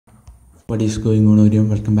What is going on everyone?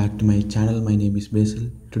 Welcome back to my channel. My name is Basil.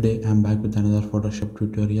 Today I am back with another Photoshop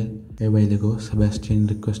tutorial. A while ago Sebastian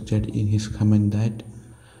requested in his comment that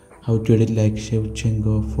how to edit like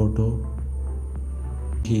Shevchenko photo.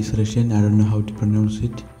 He is Russian, I don't know how to pronounce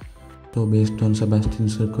it. So based on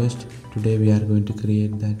Sebastian's request, today we are going to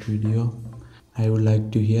create that video. I would like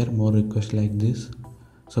to hear more requests like this.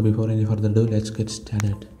 So before any further ado, let's get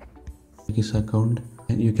started. His account,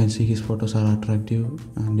 and you can see his photos are attractive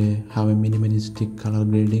and have a minimalistic color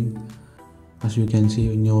grading. As you can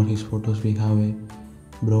see in all his photos, we have a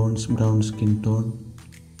brown skin tone.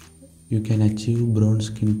 You can achieve brown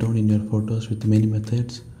skin tone in your photos with many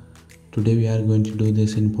methods. Today we are going to do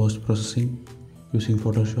this in post-processing using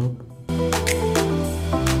Photoshop.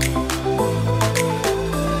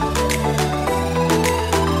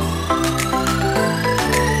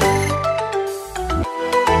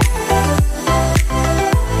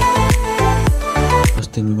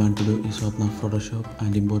 Thing we want to do is open up Photoshop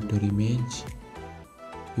and import your image.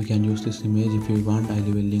 You can use this image if you want. I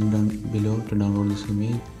leave a link down below to download this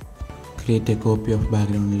image. Create a copy of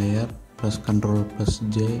background layer. Press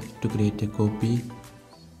Ctrl+J to create a copy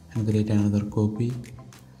and create another copy.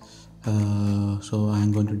 So I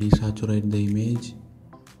am going to desaturate the image.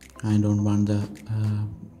 I don't want the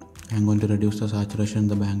I am going to reduce the saturation in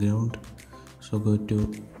the background. So go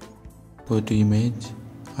to image,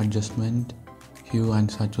 adjustment, hue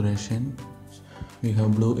and saturation. We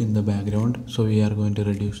have blue in the background, so we are going to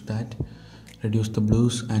reduce that. Reduce the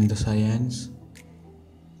blues and the cyans.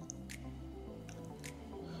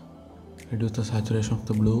 Reduce the saturation of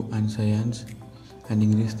the blue and cyans and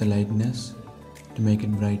increase the lightness to make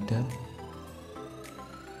it brighter.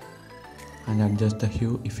 And adjust the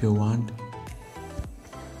hue if you want.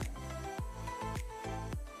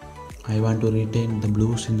 I want to retain the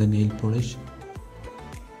blues in the nail polish.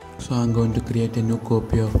 So I'm going to create a new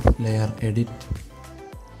copy of layer edit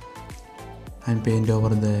and paint over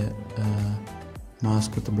the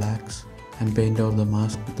mask with the blacks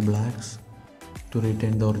to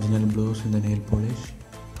retain the original blues in the nail polish.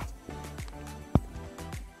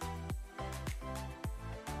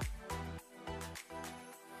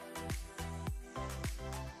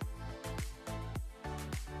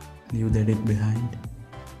 Leave the edit behind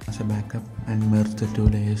as a backup and merge the two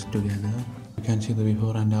layers together. You can see the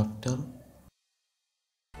before and after.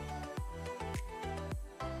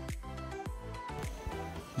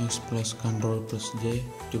 Next, press Ctrl+J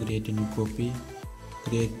to create a new copy.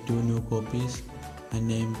 Create two new copies and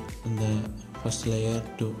name the first layer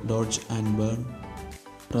to dodge and burn.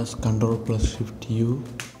 Press Ctrl+Shift+U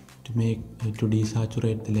to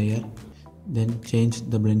desaturate the layer. Then change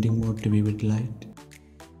the blending mode to vivid light.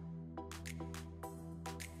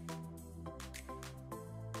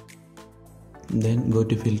 Then go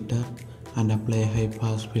to filter and apply a high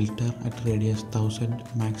pass filter at radius 1000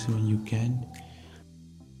 maximum you can.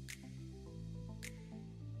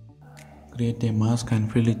 Create a mask and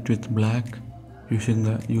fill it with black using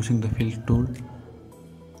the fill tool.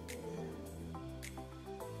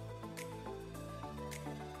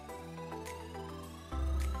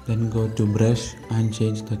 Then go to brush and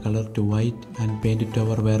change the color to white and paint it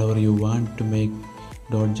over wherever you want to make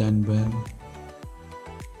dodge and burn.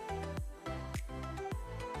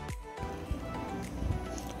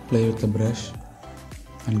 Play with the brush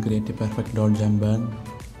and create a perfect dodge and burn.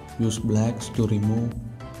 Use blacks to remove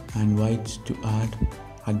and whites to add.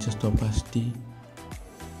 Adjust opacity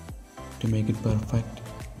to make it perfect.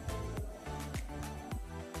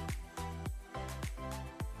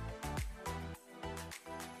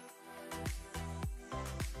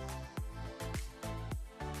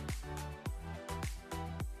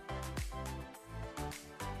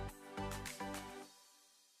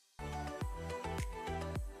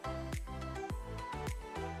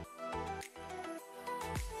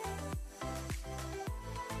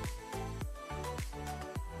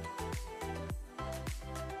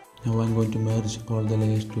 Now I'm going to merge all the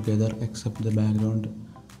layers together except the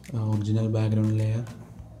original background layer.